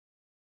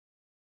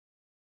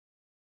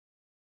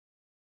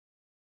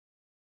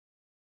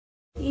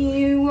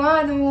You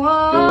are the one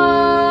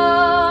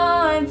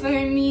for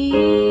me.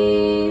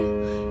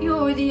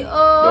 You're the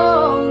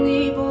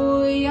only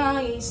boy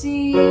I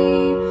see.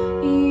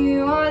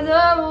 You are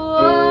the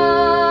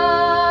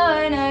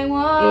one I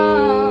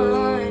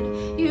want.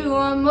 You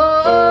are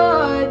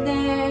more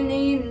than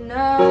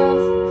enough.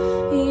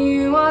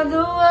 You are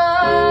the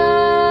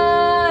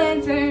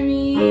one for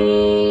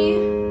me.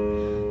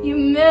 You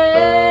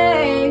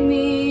make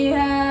me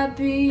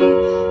happy,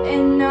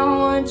 and I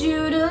want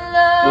you to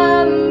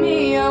love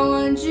me. I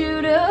want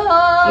you to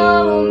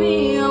hold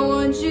me. I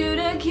want you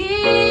to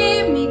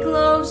keep me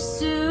close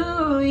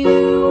to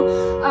you.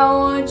 I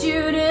want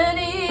you to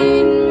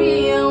need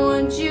me. I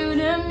want you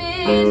to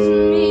miss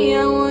me.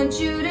 I want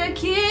you to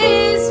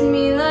kiss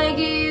me like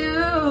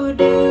you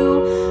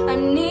do. I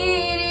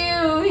need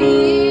you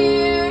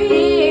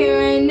here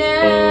right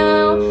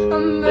now.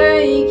 I'm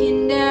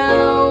breaking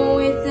down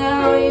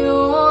without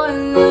your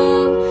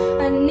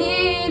love. I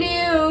need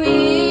you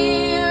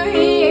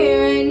here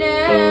right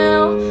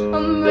now.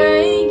 I'm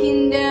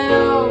breaking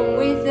down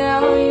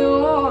without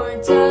your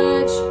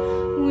touch.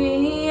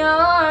 We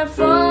are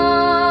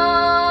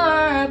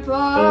far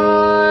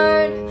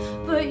apart,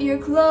 but you're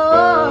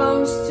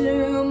close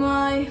to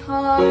my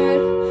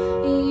heart.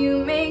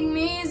 You make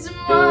me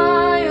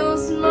smile,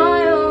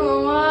 smile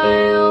a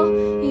while.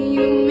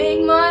 You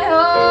make my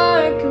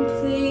heart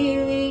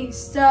completely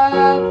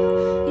stop.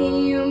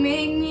 You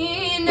make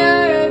me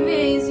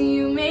nervous,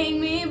 you make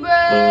me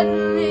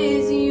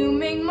breathless. You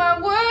make my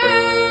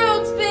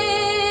world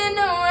spin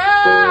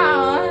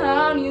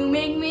around. You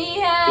make me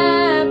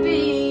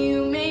happy,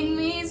 you make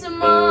me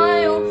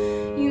smile.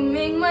 You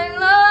make my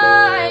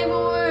life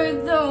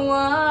worth the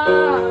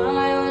while.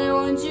 I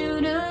want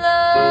you to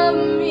love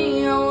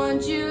me, I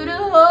want you to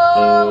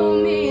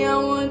hold me. I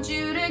want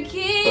you to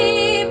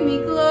keep me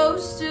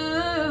close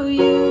to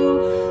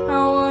you.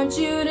 I want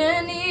you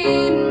to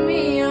need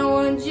me, I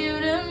want you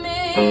to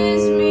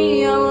miss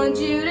me. I want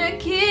you to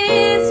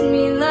kiss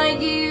me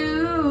like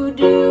you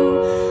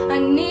do. I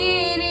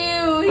need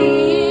you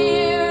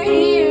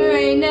here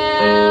right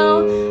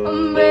now.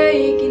 I'm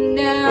breaking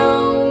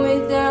down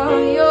without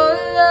your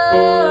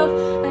love.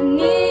 I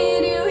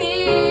need you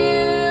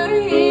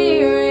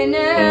here right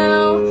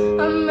now.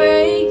 I'm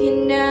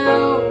breaking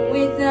down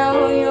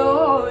without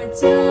your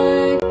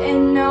touch.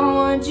 And I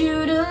want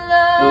you to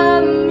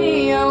love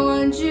me, I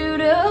want you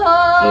to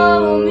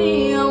hold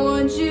me. I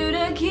want you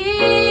to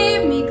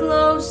keep me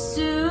close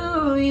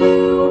to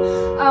you.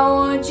 I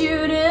want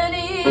you to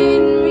need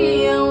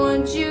me, I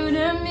want you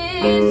to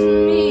miss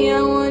me.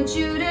 I want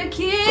you to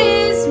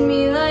kiss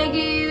me like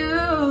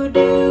you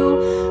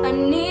do. I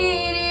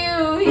need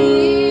you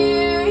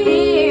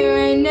here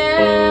right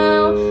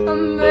now.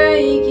 I'm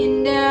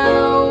breaking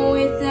down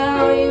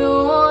without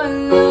your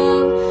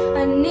love.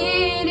 I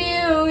need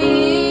you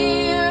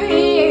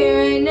here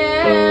right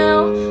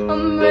now.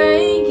 I'm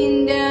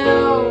breaking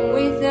down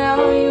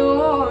without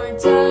your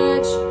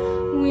touch.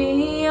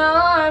 We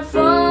are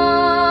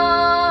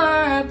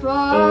far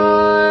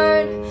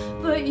apart,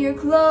 but you're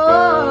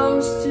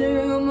close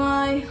to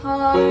my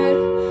heart.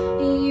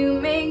 You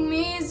make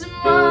me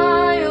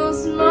smile,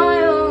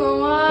 smile a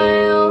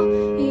while.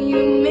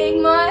 You make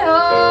my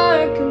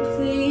heart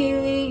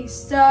completely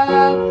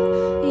stop.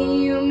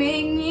 You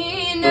make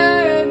me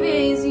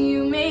nervous,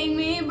 you make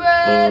me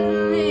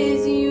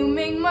breathless. You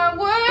make my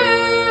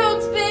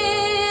world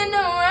spin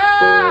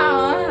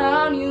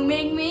around. You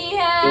make me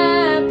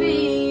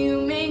happy,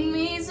 you make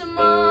me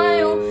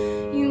smile.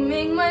 You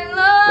make my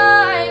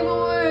life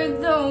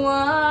worth the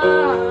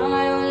while.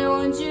 I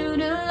want you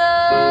to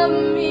love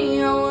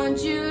me, I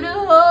want you to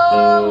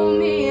hold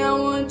me. I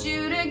want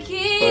you to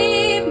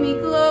keep me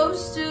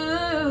close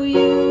to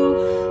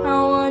you.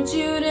 I want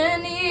you to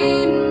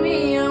need me.